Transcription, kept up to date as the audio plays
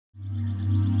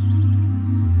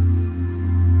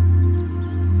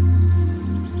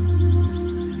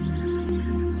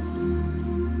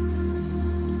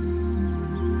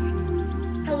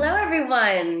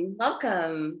everyone.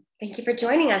 Welcome. Thank you for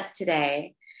joining us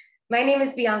today. My name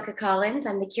is Bianca Collins.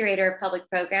 I'm the curator of public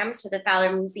programs for the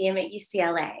Fowler Museum at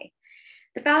UCLA.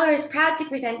 The Fowler is proud to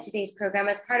present today's program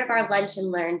as part of our Lunch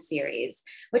and Learn series,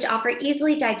 which offer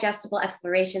easily digestible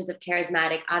explorations of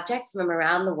charismatic objects from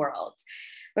around the world.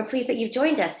 We're pleased that you've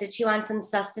joined us to chew on some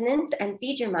sustenance and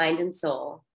feed your mind and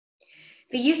soul.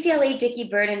 The UCLA Dickey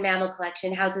Bird and Mammal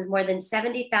Collection houses more than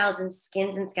 70,000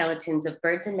 skins and skeletons of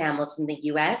birds and mammals from the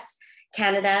US,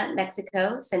 Canada,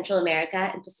 Mexico, Central America,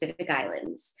 and Pacific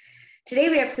Islands. Today,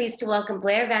 we are pleased to welcome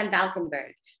Blaire Van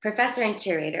Valkenburgh, professor and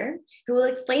curator, who will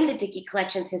explain the Dickey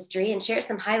Collection's history and share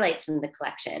some highlights from the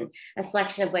collection, a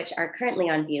selection of which are currently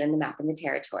on view in the map in the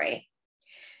territory.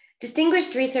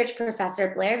 Distinguished research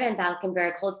professor Blaire Van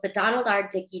Valkenburgh holds the Donald R.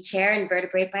 Dickey Chair in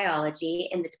Vertebrate Biology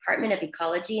in the Department of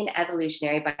Ecology and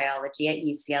Evolutionary Biology at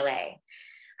UCLA.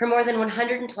 Her more than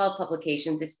 112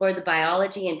 publications explore the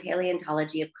biology and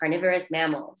paleontology of carnivorous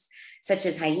mammals, such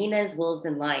as hyenas, wolves,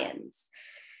 and lions.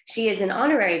 She is an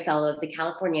Honorary Fellow of the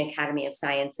California Academy of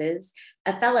Sciences,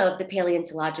 a Fellow of the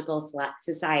Paleontological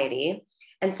Society,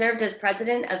 and served as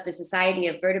President of the Society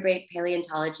of Vertebrate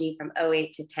Paleontology from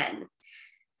 2008 to 2010.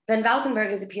 Van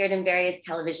Valkenburgh has appeared in various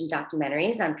television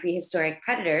documentaries on prehistoric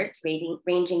predators,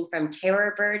 ranging from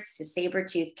terror birds to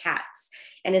sabertooth cats,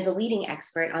 and is a leading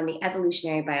expert on the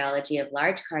evolutionary biology of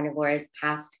large carnivores,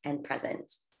 past and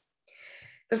present.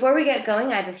 Before we get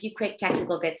going, I have a few quick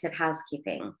technical bits of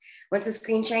housekeeping. Once the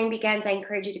screen sharing begins, I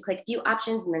encourage you to click View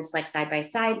Options and then select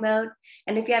Side-by-Side mode.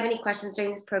 And if you have any questions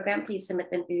during this program, please submit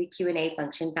them through the Q&A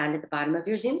function found at the bottom of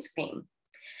your Zoom screen.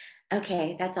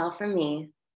 Okay, that's all from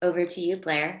me. Over to you,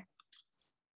 Blaire.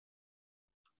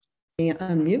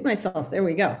 Unmute myself. There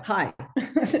we go. Hi.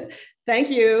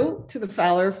 Thank you to the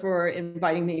Fowler for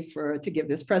inviting me to give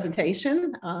this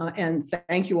presentation. And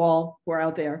thank you all who are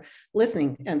out there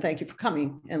listening. And thank you for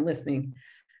coming and listening.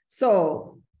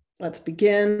 So let's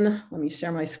begin. Let me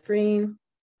share my screen.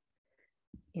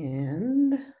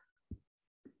 And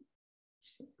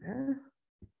share.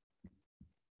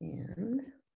 And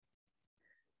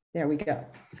there we go.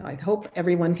 So I hope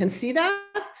everyone can see that.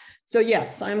 So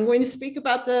yes, I'm going to speak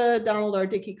about the Donald R.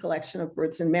 Dickey Collection of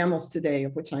Birds and Mammals today,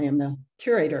 of which I am the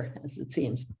curator, as it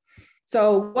seems.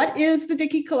 So what is the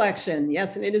Dickey Collection?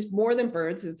 Yes, and it is more than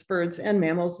birds. It's birds and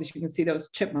mammals. As you can see, those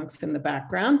chipmunks in the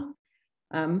background.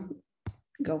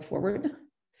 Go forward,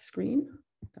 screen,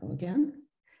 go again.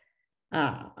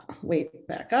 Wait,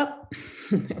 back up.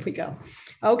 There we go.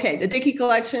 Okay, the Dickey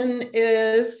Collection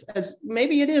is, it's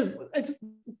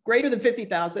greater than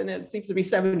 50,000. It seems to be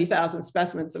 70,000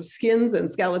 specimens of skins and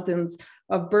skeletons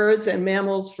of birds and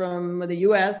mammals from the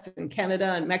US and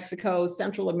Canada and Mexico,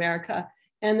 Central America,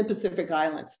 and the Pacific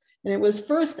Islands. And it was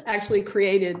first actually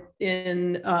created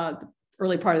in the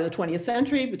early part of the 20th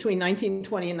century, between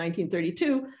 1920 and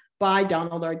 1932, by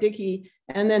Donald R. Dickey,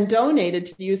 and then donated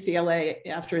to UCLA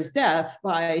after his death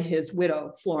by his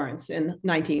widow, Florence, in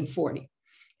 1940.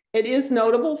 It is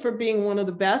notable for being one of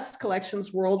the best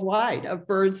collections worldwide of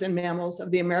birds and mammals of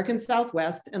the American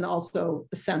Southwest and also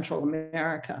Central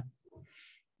America.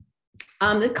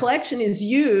 The collection is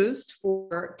used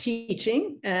for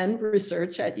teaching and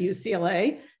research at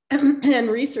UCLA, and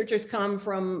researchers come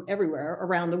from everywhere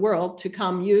around the world to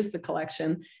come use the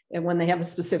collection and when they have a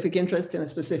specific interest in a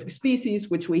specific species,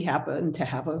 which we happen to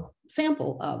have a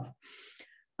sample of.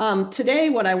 Today,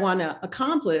 what I want to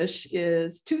accomplish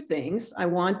is two things. I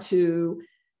want to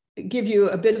give you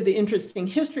a bit of the interesting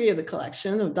history of the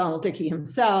collection of Donald Dickey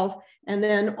himself, and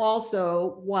then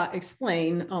also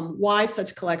explain why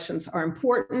such collections are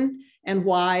important and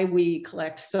why we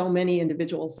collect so many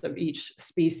individuals of each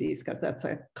species, because that's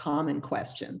a common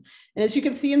question. And as you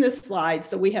can see in this slide,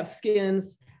 so we have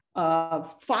skins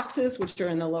of foxes, which are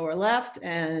in the lower left,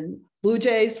 and blue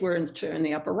jays, which are in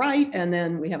the upper right. And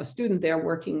then we have a student there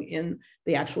working in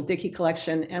the actual Dickey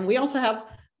collection. And we also have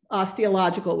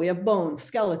osteological, we have bones,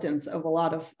 skeletons of a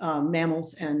lot of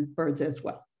mammals and birds as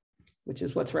well, which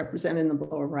is what's represented in the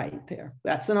lower right there.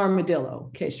 That's an armadillo,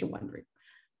 in case you're wondering.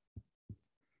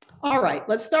 All right,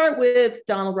 let's start with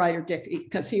Donald Ryder Dickey,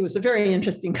 because he was a very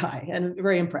interesting guy and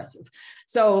very impressive.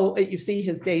 So you see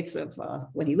his dates of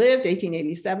when he lived,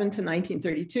 1887 to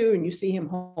 1932, and you see him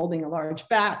holding a large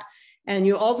bat. And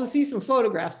you also see some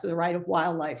photographs to the right of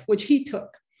wildlife, which he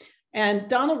took. And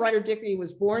Donald Ryder Dickey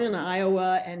was born in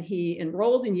Iowa, and he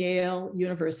enrolled in Yale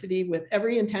University with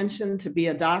every intention to be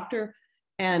a doctor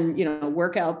and,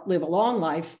 live a long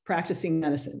life practicing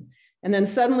medicine. And then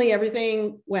suddenly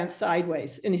everything went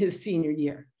sideways in his senior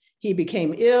year. He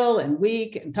became ill and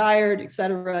weak and tired, et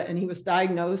cetera, and he was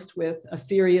diagnosed with a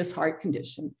serious heart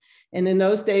condition. And in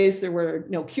those days, there were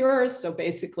no cures. So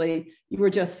basically, you were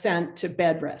just sent to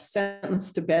bed rest,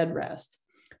 sentenced to bed rest.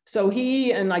 So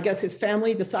he and I guess his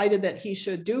family decided that he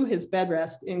should do his bed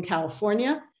rest in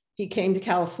California. He came to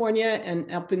California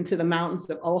and up into the mountains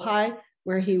of Ojai,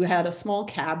 where he had a small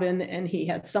cabin and he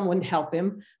had someone help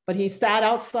him. But he sat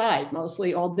outside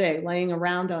mostly all day, laying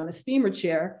around on a steamer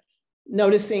chair,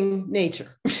 noticing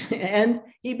nature. And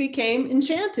he became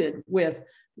enchanted with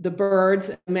the birds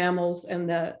and mammals and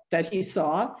that he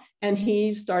saw. And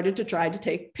he started to try to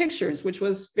take pictures, which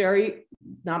was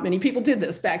not many people did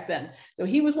this back then. So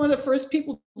he was one of the first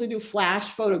people to do flash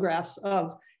photographs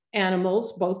of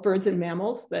animals, both birds and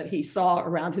mammals, that he saw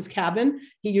around his cabin.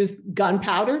 He used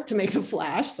gunpowder to make the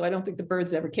flash. So I don't think the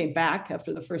birds ever came back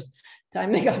after the first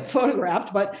time they got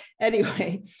photographed. But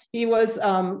anyway, he was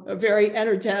a very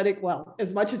energetic, well,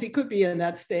 as much as he could be in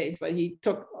that stage, but he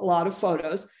took a lot of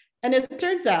photos. And as it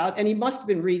turns out, and he must have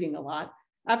been reading a lot,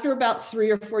 after about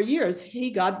 3 or 4 years, he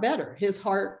got better. His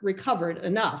heart recovered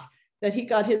enough that he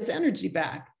got his energy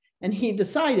back. And he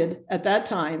decided at that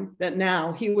time that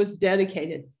now he was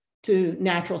dedicated to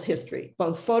natural history,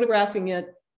 both photographing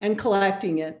it and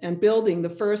collecting it and building the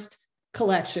first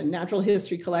collection, natural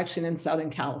history collection in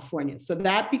Southern California. So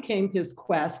that became his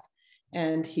quest.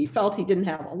 And he felt he didn't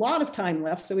have a lot of time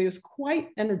left. So he was quite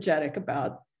energetic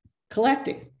about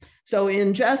collecting. So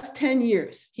in just 10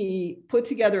 years, he put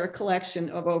together a collection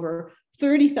of over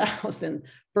 30,000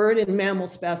 bird and mammal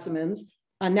specimens,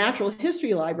 a natural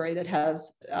history library that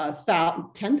has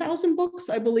 10,000 books,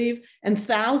 I believe, and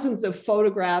thousands of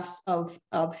photographs of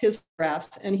his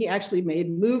photographs. And he actually made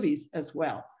movies as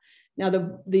well. Now,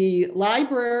 the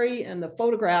library and the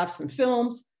photographs and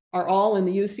films are all in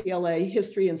the UCLA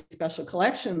History and Special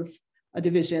Collections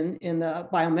division in the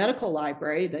biomedical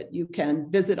library that you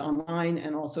can visit online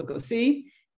and also go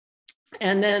see.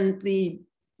 And then the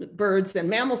birds and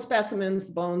mammal specimens,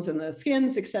 bones and the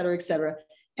skins, et cetera,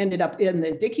 ended up in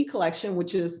the Dickey Collection,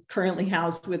 which is currently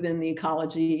housed within the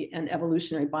Ecology and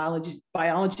Evolutionary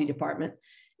Biology department.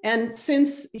 And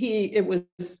since it was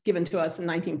given to us in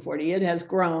 1940, it has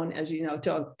grown, as you know,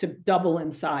 to double in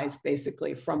size,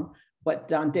 basically, from what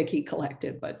Don Dickey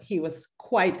collected, but he was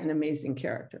quite an amazing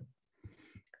character.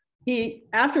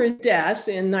 After his death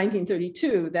in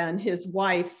 1932, then his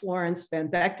wife, Florence Van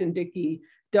Valkenburgh,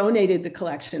 donated the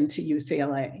collection to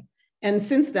UCLA. And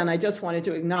since then, I just wanted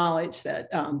to acknowledge that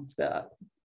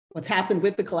what's happened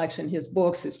with the collection, his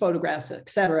books, his photographs, et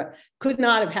cetera, could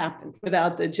not have happened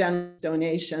without the generous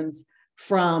donations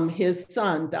from his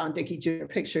son, Don Dickey Jr.,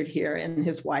 pictured here, and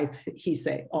his wife,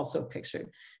 Hise, also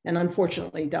pictured. And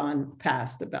unfortunately, Don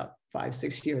passed about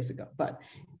 5-6 years ago, but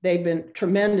they've been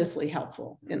tremendously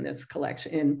helpful in this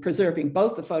collection, in preserving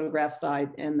both the photograph side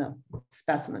and the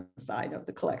specimen side of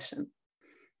the collection.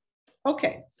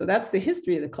 Okay, so that's the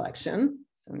history of the collection.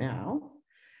 So now,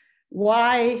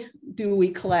 why do we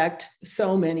collect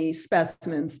so many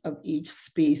specimens of each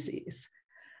species?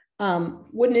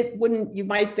 You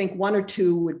might think 1 or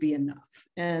 2 would be enough,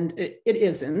 and it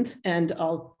isn't, and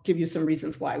I'll give you some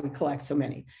reasons why we collect so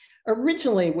many.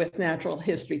 Originally with natural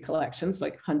history collections,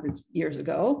 like hundreds of years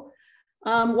ago,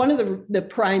 one of the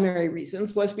primary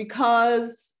reasons was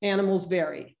because animals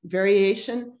vary.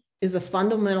 Variation is a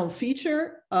fundamental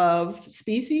feature of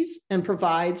species and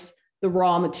provides the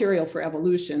raw material for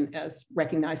evolution, as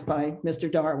recognized by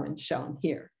Mr. Darwin, shown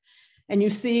here. And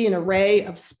you see an array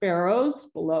of sparrows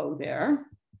below there.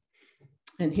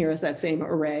 And here is that same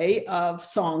array of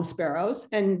song sparrows.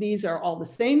 And these are all the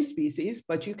same species,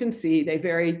 but you can see they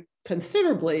vary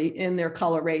considerably in their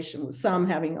coloration, with some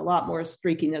having a lot more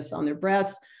streakiness on their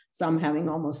breasts, some having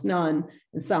almost none,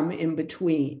 and some in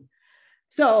between.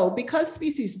 So because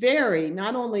species vary,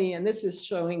 not only, and this is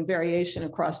showing variation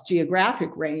across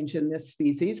geographic range in this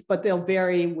species, but they'll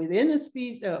vary within a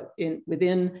species,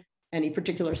 within any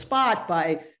particular spot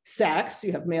by sex.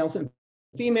 You have males and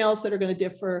females that are going to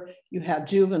differ. You have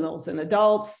juveniles and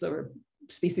adults, or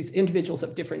species, individuals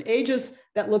of different ages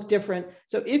that look different.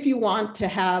 So if you want to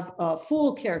have a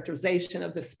full characterization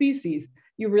of the species,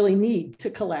 you really need to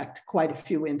collect quite a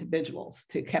few individuals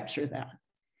to capture that.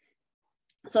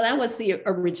 So that was the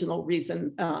original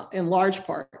reason in large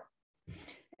part.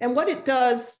 And what it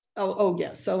does,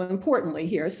 yes, so importantly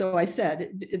here, so I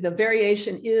said the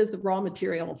variation is the raw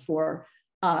material for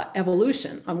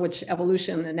evolution, on which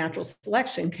evolution and natural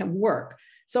selection can work.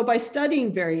 So by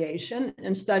studying variation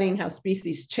and studying how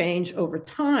species change over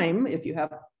time, if you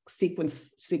have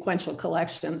sequential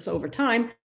collections over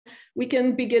time, we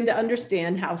can begin to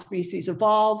understand how species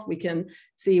evolve. We can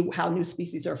see how new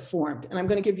species are formed. And I'm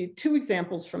going to give you 2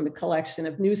 examples from the collection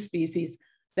of new species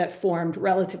that formed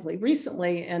relatively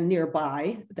recently and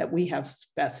nearby that we have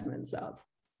specimens of.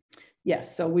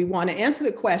 Yes, so we want to answer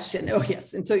the question. Oh,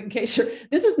 yes. And so in case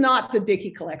this is not the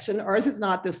Dickey Collection. Ours is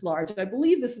not this large. I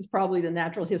believe this is probably the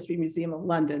Natural History Museum of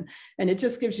London. And it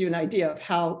just gives you an idea of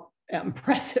how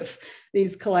impressive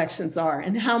these collections are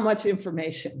and how much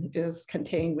information is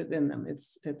contained within them.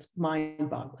 It's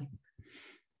mind-boggling.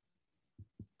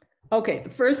 Okay, the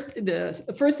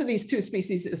first of these two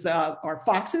species is are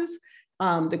foxes.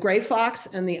 The gray fox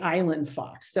and the island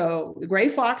fox. So the gray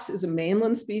fox is a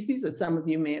mainland species that some of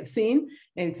you may have seen.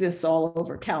 It exists all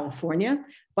over California,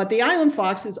 but the island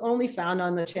fox is only found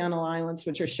on the Channel Islands,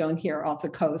 which are shown here off the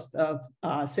coast of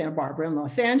Santa Barbara and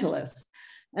Los Angeles.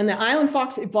 And the island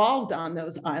fox evolved on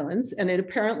those islands, and it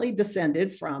apparently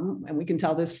descended from, and we can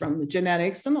tell this from the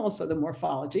genetics and also the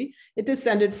morphology, it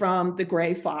descended from the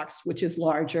gray fox, which is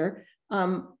larger.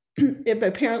 It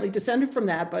apparently descended from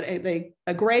that, but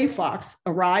a gray fox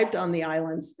arrived on the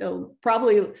islands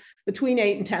probably between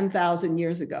 8,000 and 10,000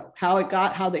 years ago.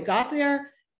 How they got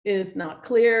there is not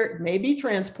clear. It may be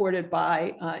transported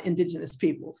by indigenous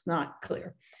peoples, not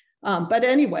clear. But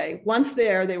anyway, once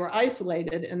there, they were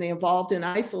isolated and they evolved in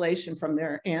isolation from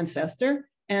their ancestor.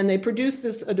 And they produced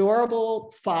this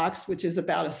adorable fox, which is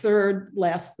about a third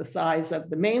less the size of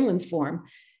the mainland form,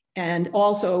 and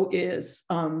also is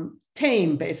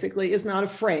tame, basically, is not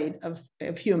afraid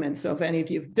of humans. So if any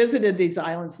of you visited these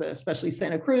islands, especially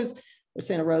Santa Cruz or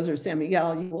Santa Rosa or San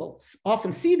Miguel, you will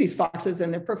often see these foxes,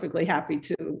 and they're perfectly happy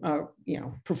to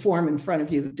perform in front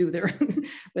of you, do their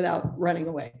without running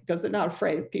away, because they're not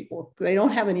afraid of people. They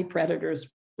don't have any predators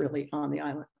really on the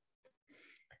island.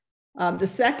 The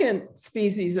second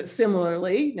species that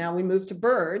similarly, now we move to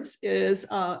birds, is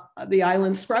the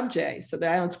island scrub jay. So the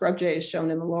island scrub jay is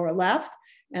shown in the lower left,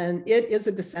 and it is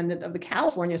a descendant of the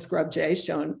California scrub jay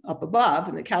shown up above.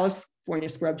 And the California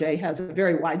scrub jay has a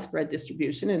very widespread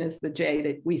distribution and is the jay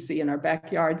that we see in our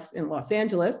backyards in Los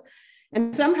Angeles.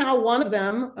 And somehow one of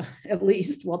them, at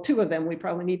least, well, two of them, we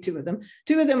probably need two of them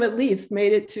at least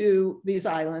made it to these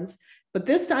islands. But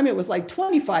this time it was like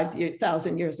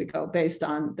 25,000 years ago based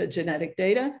on the genetic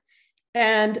data.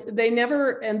 And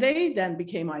they then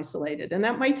became isolated. And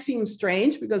that might seem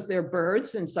strange because they're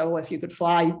birds. And so if you could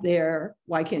fly there,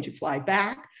 why can't you fly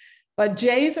back? But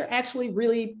jays are actually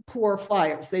really poor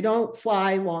flyers. They don't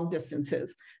fly long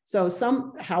distances.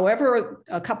 So however,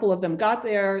 a couple of them got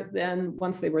there, then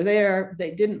once they were there,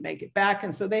 they didn't make it back.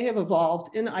 And so they have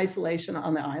evolved in isolation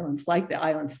on the islands, like the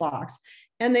island fox.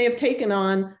 And they have taken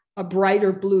on a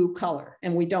brighter blue color.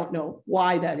 And we don't know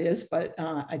why that is, but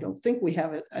I don't think we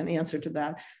have an answer to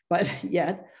that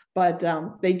yet. But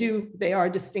they are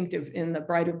distinctive in the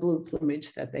brighter blue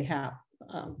plumage that they have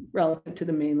relative to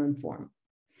the mainland form.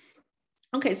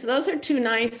 Okay, so those are two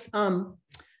nice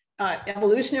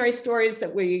evolutionary stories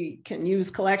that we can use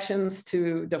collections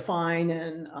to define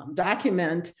and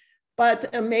document.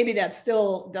 But maybe that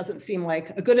still doesn't seem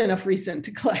like a good enough reason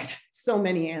to collect so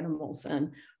many animals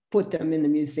and put them in the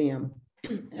museum.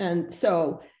 And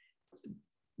so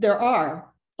there are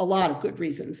a lot of good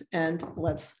reasons, and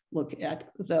let's look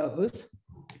at those.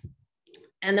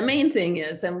 And the main thing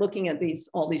is, and looking at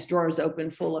all these drawers open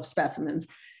full of specimens,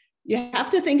 you have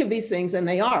to think of these things, and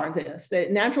they are this,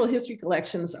 that natural history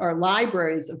collections are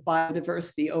libraries of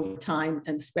biodiversity over time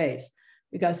and space,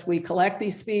 because we collect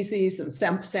these species and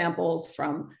samples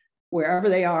from wherever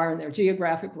they are in their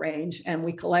geographic range, and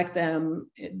we collect them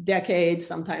decades,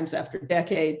 sometimes after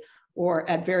decade, or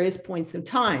at various points in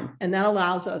time. And that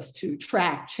allows us to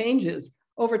track changes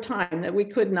over time that we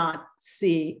could not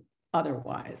see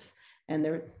otherwise. And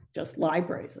they're just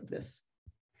libraries of this.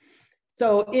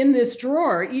 So in this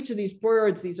drawer, each of these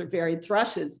birds, these are varied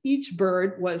thrushes, each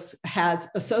bird has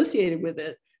associated with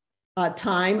it a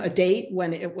time, a date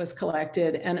when it was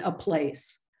collected, and a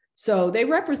place. So they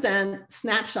represent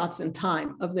snapshots in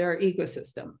time of their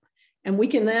ecosystem. And we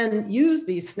can then use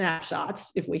these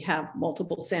snapshots, if we have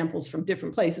multiple samples from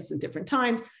different places and different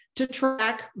times, to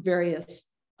track various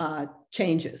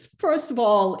changes. First of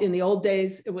all, in the old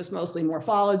days, it was mostly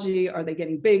morphology. Are they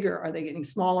getting bigger? Are they getting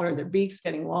smaller? Are their beaks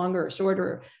getting longer or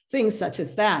shorter? Things such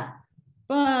as that.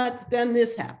 But then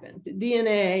this happened. The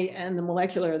DNA and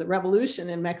the revolution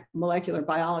in molecular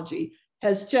biology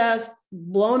has just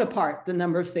blown apart the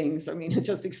number of things. I mean, it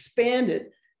just expanded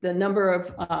the number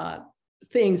of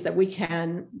things that we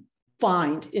can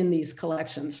find in these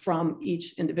collections from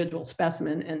each individual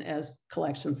specimen and as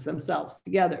collections themselves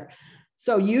together.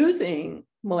 So using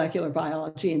molecular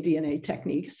biology and DNA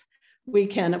techniques, we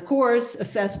can, of course,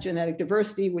 assess genetic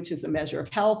diversity, which is a measure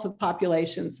of health of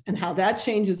populations and how that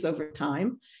changes over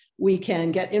time. We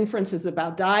can get inferences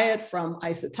about diet from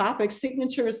isotopic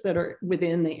signatures that are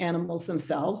within the animals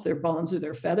themselves, their bones or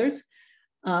their feathers.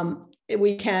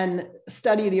 We can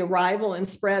study the arrival and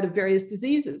spread of various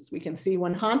diseases. We can see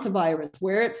when hantavirus,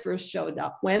 where it first showed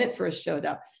up, when it first showed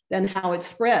up, then how it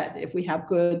spread if we have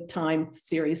good time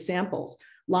series samples.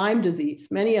 Lyme disease,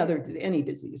 any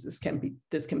diseases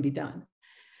this can be done.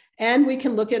 And we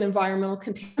can look at environmental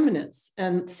contaminants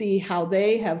and see how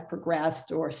they have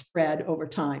progressed or spread over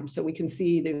time. So we can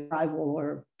see the arrival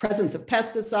or presence of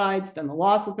pesticides, then the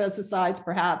loss of pesticides,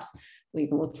 perhaps. We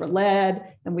can look for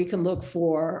lead, and we can look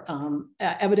for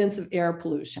evidence of air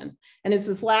pollution. And as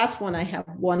this last one, I have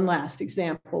one last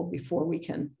example before we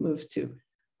can move to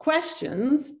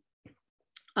questions.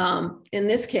 In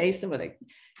this case,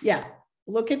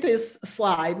 look at this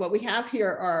slide. What we have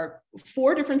here are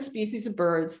 4 different species of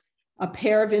birds, a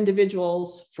pair of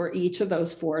individuals for each of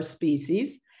those 4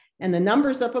 species. And the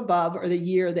numbers up above are the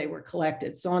year they were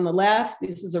collected. So on the left,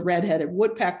 this is a red-headed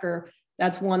woodpecker.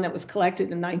 That's one that was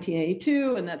collected in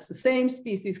 1982, and that's the same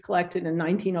species collected in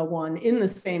 1901 in the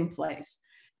same place.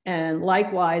 And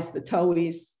likewise, the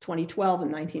towhees, 2012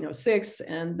 and 1906,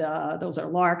 and those are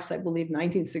larks, I believe,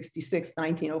 1966,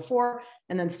 1904,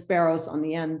 and then sparrows on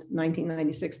the end,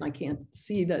 1996, and I can't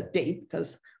see the date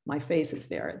because my face is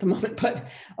there at the moment, but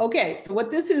okay. So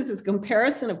what this is a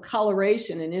comparison of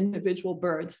coloration in individual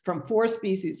birds from 4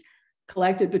 species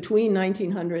collected between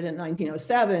 1900 and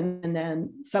 1907, and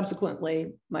then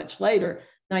subsequently, much later,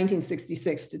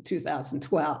 1966 to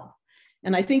 2012.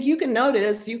 And I think you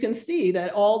can see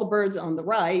that all the birds on the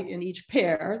right in each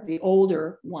pair, the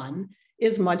older one,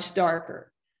 is much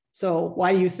darker. So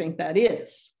why do you think that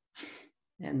is?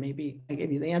 And maybe I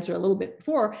gave you the answer a little bit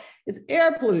before. It's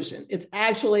air pollution. It's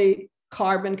actually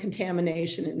carbon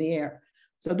contamination in the air.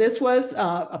 So this was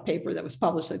a paper that was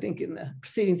published, I think, in the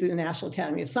Proceedings of the National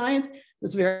Academy of Science. It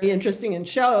was very interesting and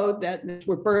showed that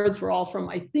birds were all from,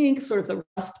 I think, sort of the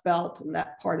Rust Belt in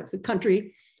that part of the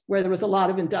country, where there was a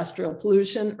lot of industrial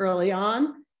pollution early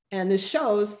on. And this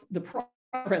shows the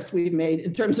progress we've made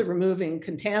in terms of removing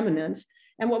contaminants.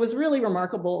 And what was really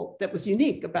remarkable that was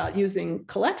unique about using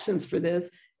collections for this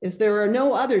is there were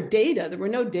no other data. There were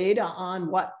no data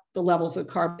on what the levels of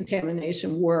carbon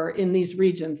contamination were in these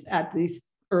regions at these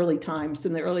early times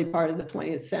in the early part of the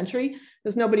 20th century,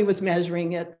 because nobody was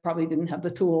measuring it, probably didn't have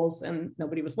the tools, and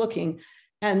nobody was looking.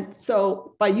 And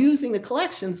so by using the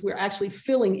collections, we're actually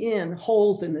filling in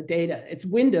holes in the data. It's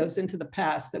windows into the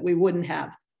past that we wouldn't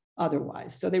have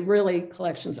otherwise. So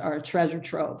collections are a treasure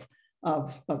trove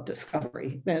of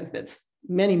discovery. That's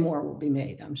many more will be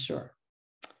made, I'm sure.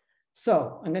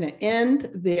 So I'm going to end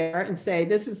there and say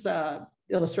this is an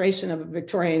illustration of a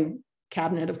Victorian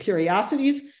cabinet of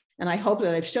curiosities. And I hope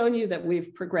that I've shown you that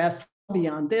we've progressed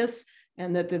beyond this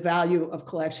and that the value of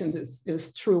collections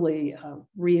is truly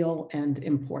real and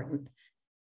important.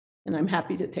 And I'm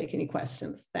happy to take any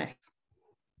questions. Thanks.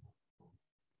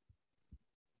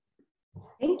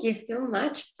 Thank you so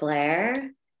much, Blaire.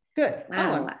 Good.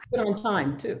 Wow. Oh, good on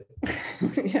time too.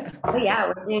 Yeah. Oh yeah,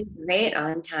 we're doing great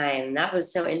on time. That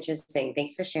was so interesting.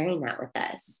 Thanks for sharing that with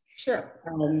us. Sure.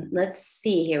 Let's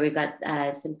see here. We've got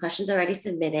some questions already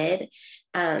submitted.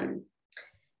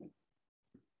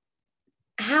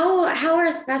 How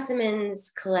are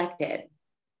specimens collected?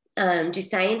 Do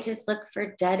scientists look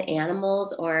for dead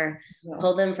animals or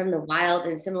pull them from the wild?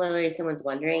 And similarly, if someone's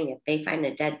wondering if they find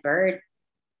a dead bird,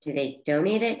 do they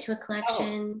donate it to a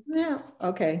collection? Oh, yeah.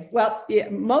 Okay. Well, yeah,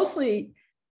 mostly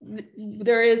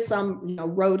there is some,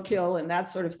 roadkill and that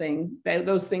sort of thing.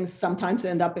 Those things sometimes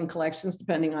end up in collections,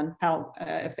 depending on how,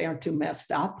 if they aren't too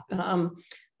messed up.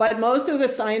 But most of the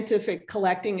scientific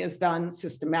collecting is done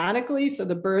systematically. So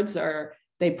the birds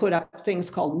they put up things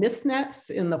called mist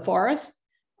nets in the forest.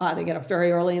 They get up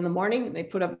very early in the morning and they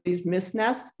put up these mist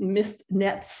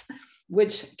nets,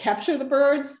 which capture the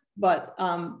birds, but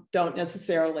don't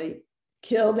necessarily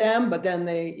kill them. But then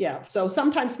so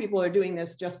sometimes people are doing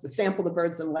this just to sample the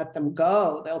birds and let them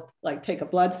go. They'll take a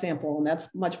blood sample, and that's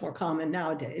much more common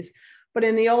nowadays. But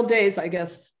in the old days, I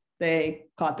guess they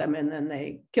caught them and then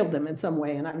they killed them in some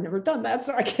way. And I've never done that,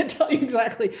 so I can't tell you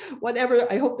exactly. Whatever,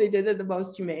 I hope they did it the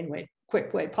most humane way,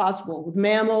 quick way possible. With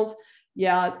mammals,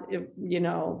 they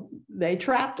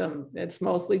trapped them. It's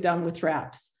mostly done with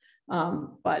traps.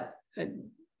 But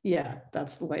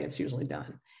that's the way it's usually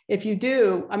done. If you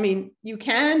do, you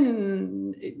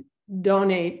can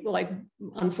donate,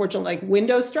 unfortunately,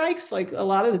 window strikes. Like a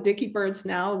lot of the Dickey birds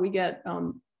now, we get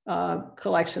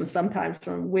collections sometimes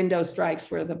from window strikes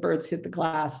where the birds hit the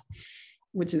glass,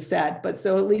 which is sad. But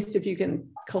so at least if you can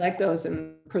collect those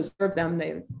and preserve them,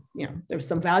 there's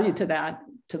some value to that,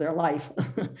 to their life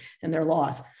and their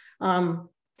loss.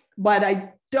 But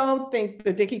I don't think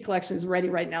the Dickey Collection is ready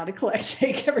right now to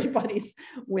take everybody's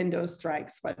window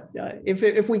strikes. But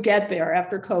if we get there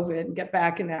after COVID and get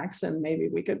back in action, maybe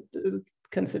we could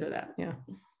consider that. Yeah.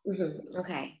 Mm-hmm.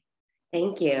 Okay.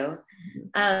 Thank you.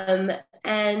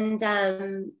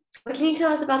 What can you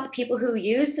tell us about the people who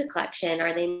use the collection?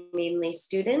 Are they mainly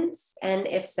students? And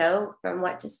if so, from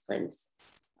what disciplines?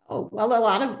 Oh, well, a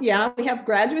lot of, yeah, we have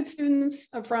graduate students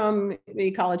from the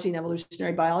Ecology and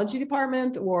Evolutionary Biology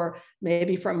department, or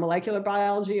maybe from molecular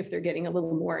biology if they're getting a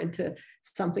little more into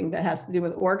something that has to do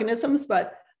with organisms,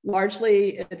 but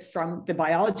largely it's from the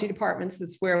biology departments.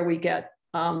 That's where we get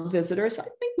visitors. I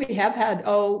think we have had,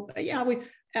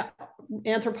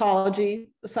 anthropology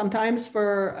sometimes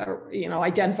for,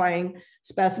 identifying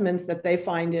specimens that they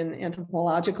find in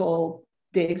anthropological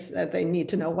digs that they need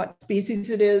to know what species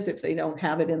it is. If they don't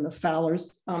have it in the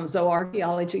Fowler's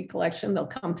zooarchaeology collection, they'll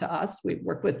come to us. We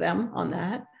work with them on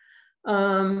that.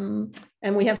 And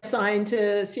we have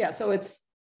scientists. Yeah, so it's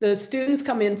the students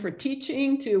come in for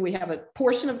teaching too. We have a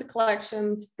portion of the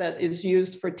collections that is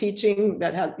used for teaching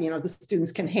that has, the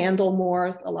students can handle more.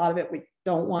 A lot of it, we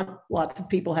don't want lots of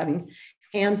people having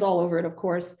hands all over it, of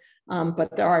course.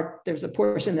 But there's a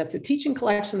portion that's a teaching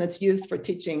collection that's used for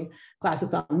teaching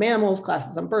classes on mammals,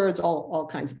 classes on birds, all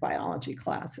kinds of biology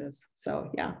classes.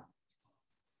 So yeah.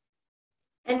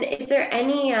 And is there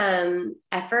any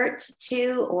effort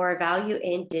to or value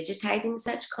in digitizing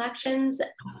such collections?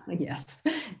 Yes,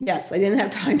 I didn't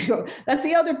have time to go. That's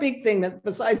the other big thing that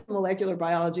besides the molecular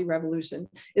biology revolution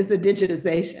is the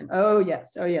digitization. Oh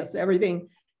yes, everything.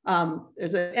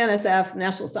 There's an NSF,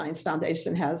 National Science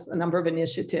Foundation, has a number of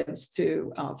initiatives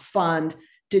to fund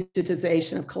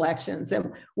digitization of collections.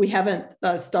 And we haven't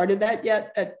started that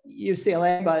yet at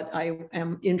UCLA, but I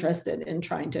am interested in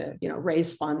trying to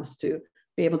raise funds to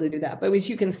be able to do that. But as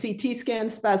you can CT scan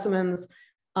specimens,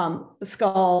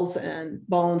 skulls and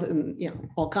bones and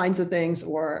all kinds of things,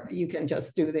 or you can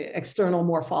just do the external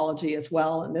morphology as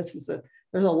well. And there's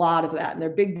a lot of that, and there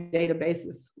are big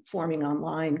databases forming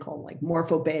online called like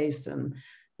Morphobase, and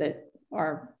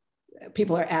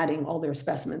people are adding all their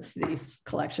specimens to these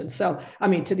collections. So,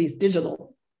 to these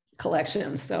digital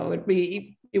collections. So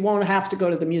it won't have to go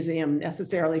to the museum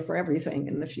necessarily for everything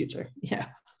in the future. Yeah.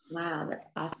 Wow, that's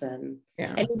awesome.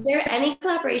 Yeah. And is there any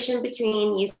collaboration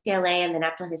between UCLA and the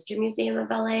Natural History Museum of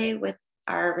LA with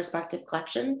our respective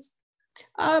collections?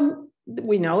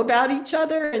 We know about each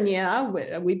other, and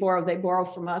they borrow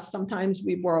from us. Sometimes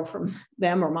we borrow from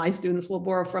them, or my students will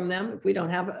borrow from them if we don't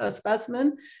have a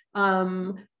specimen.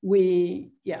 I'm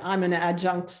an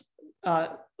adjunct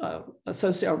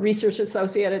research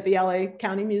associate at the LA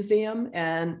County Museum,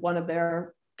 and one of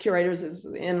their curators is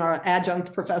our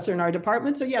adjunct professor in our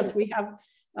department. So yes, we have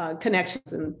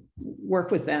connections and work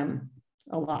with them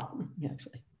a lot,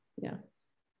 actually. Yeah.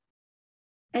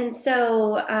 And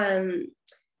so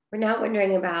we're now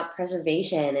wondering about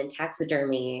preservation and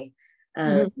taxidermy.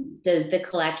 Does the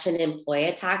collection employ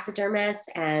a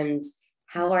taxidermist, and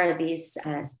how are these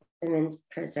specimens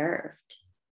preserved?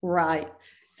 Right.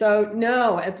 So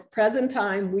no, at the present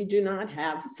time, we do not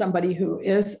have somebody who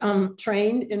is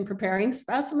trained in preparing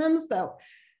specimens, though.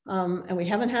 And we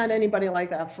haven't had anybody like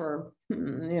that for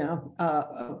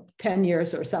 10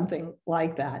 years or something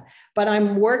like that. But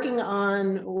I'm working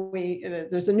on,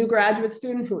 there's a new graduate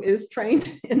student who is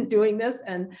trained in doing this,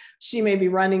 and she may be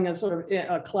running a sort of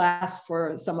a class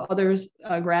for some other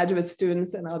graduate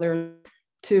students and others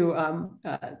to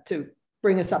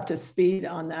bring us up to speed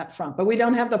on that front. But we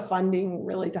don't have the funding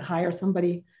really to hire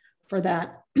somebody for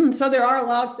that. So there are a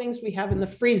lot of things we have in the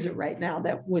freezer right now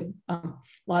that would, a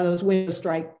lot of those window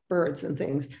strike birds and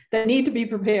things that need to be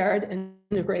prepared and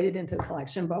integrated into the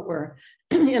collection, but we're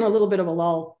in a little bit of a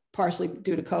lull, partially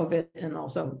due to COVID and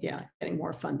also, getting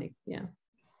more funding,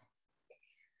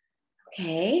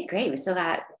 Okay, great. We still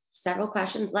got several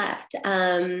questions left.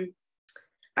 Are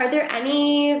there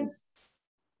any,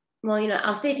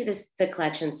 I'll stay to the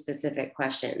collection specific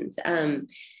questions.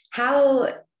 How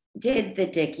did the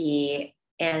Dickey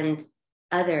and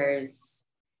others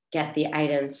get the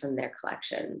items from their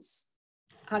collections?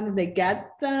 How did they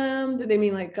get them? Do they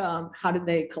mean like, how did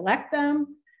they collect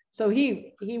them? So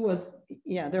he was,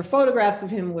 there are photographs of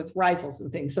him with rifles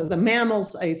and things. So the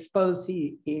mammals, I suppose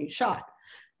he shot.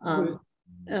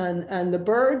 And the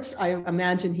birds, I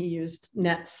imagine he used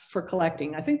nets for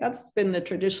collecting. I think that's been the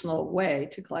traditional way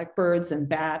to collect birds and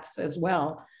bats as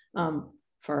well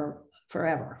for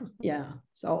forever.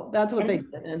 So that's what they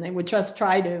did. And they would just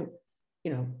try to,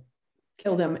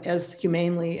 kill them as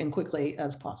humanely and quickly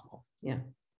as possible.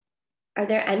 Are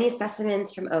there any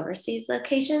specimens from overseas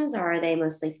locations, or are they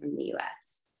mostly from the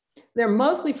US? they're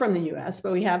mostly from the US,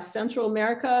 but we have Central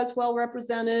America as well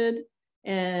represented.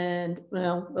 And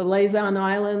well, the Laysan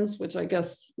Islands, which I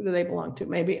guess who do they belong to?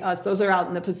 Maybe us. Those are out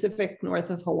in the Pacific north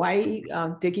of Hawaii.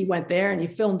 Dickey went there and he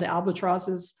filmed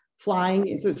albatrosses flying.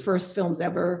 It's the first films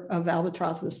ever of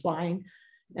albatrosses flying.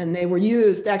 And they were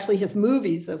used, actually his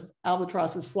movies of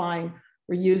albatrosses flying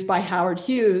were used by Howard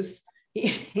Hughes.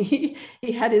 He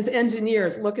had his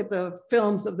engineers look at the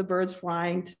films of the birds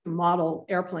flying to model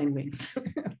airplane wings.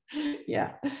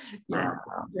 Yeah, wow.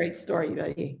 Great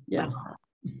story. Yeah.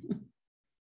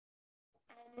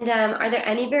 And are there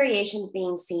any variations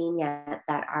being seen yet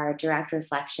that are direct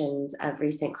reflections of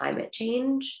recent climate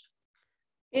change?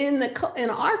 In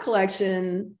our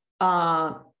collection,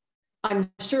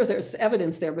 I'm sure there's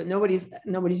evidence there, but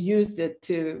nobody's used it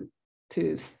to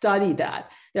study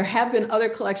that. There have been other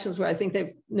collections where I think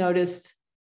they've noticed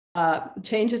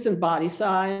changes in body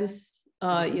size,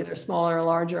 either smaller or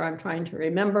larger. I'm trying to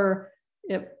remember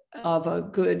of a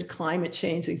good climate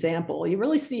change example. You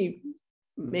really see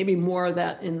maybe more of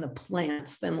that in the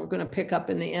plants than we're going to pick up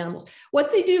in the animals.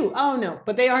 What they do, oh no,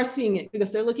 but they are seeing it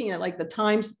because they're looking at like the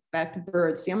times back to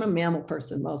birds. See, I'm a mammal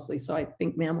person mostly, so I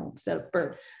think mammal instead of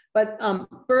bird. But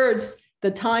birds, the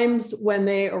times when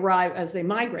they arrive as they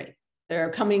migrate,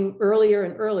 they're coming earlier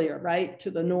and earlier, right,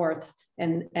 to the north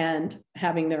and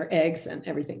having their eggs and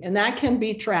everything. And that can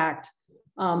be tracked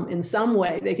in some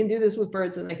way. They can do this with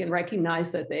birds and they can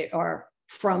recognize that they are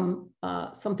from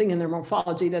something in their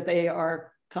morphology that they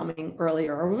are coming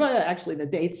earlier, or actually the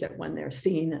dates at when they're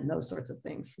seen and those sorts of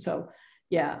things. So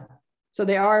yeah, so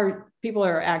people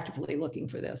are actively looking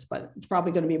for this, but it's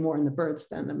probably going to be more in the birds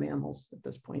than the mammals at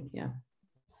this point. Yeah.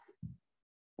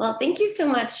 Well, thank you so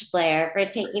much, Blaire, for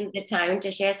taking the time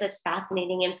to share such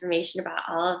fascinating information about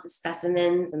all of the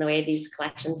specimens and the way these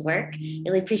collections work.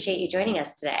 Really appreciate you joining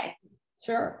us today.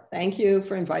 Sure. Thank you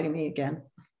for inviting me again.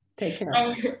 Take care.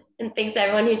 And thanks to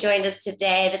everyone who joined us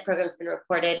today. The program's been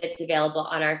recorded. It's available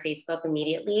on our Facebook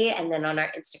immediately, and then on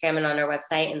our Instagram and on our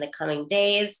website in the coming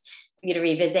days for you to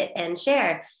revisit and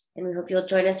share. And we hope you'll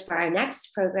join us for our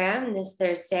next program this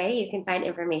Thursday. You can find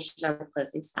information on the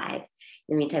closing slide. In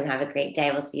the meantime, have a great day.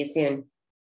 We'll see you soon.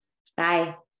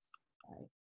 Bye.